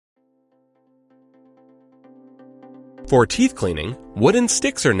For teeth cleaning, wooden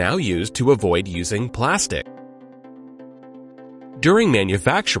sticks are now used to avoid using plastic. During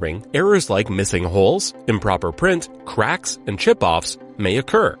manufacturing, errors like missing holes, improper print, cracks, and chip-offs may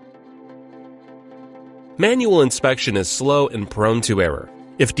occur. Manual inspection is slow and prone to error.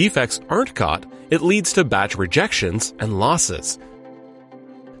 If defects aren't caught, it leads to batch rejections and losses.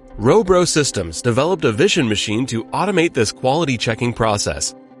 Robro Systems developed a vision machine to automate this quality checking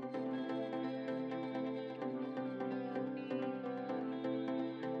process.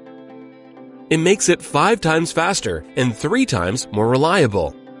 It makes it 5 times faster and 3 times more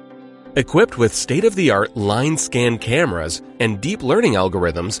reliable. Equipped with state-of-the-art line scan cameras and deep learning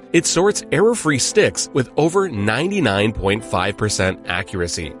algorithms, it sorts error-free sticks with over 99.5%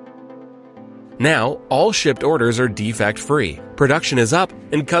 accuracy. Now, all shipped orders are defect-free, production is up,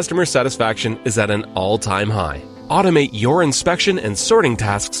 and customer satisfaction is at an all-time high. Automate your inspection and sorting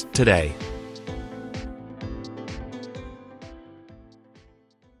tasks today.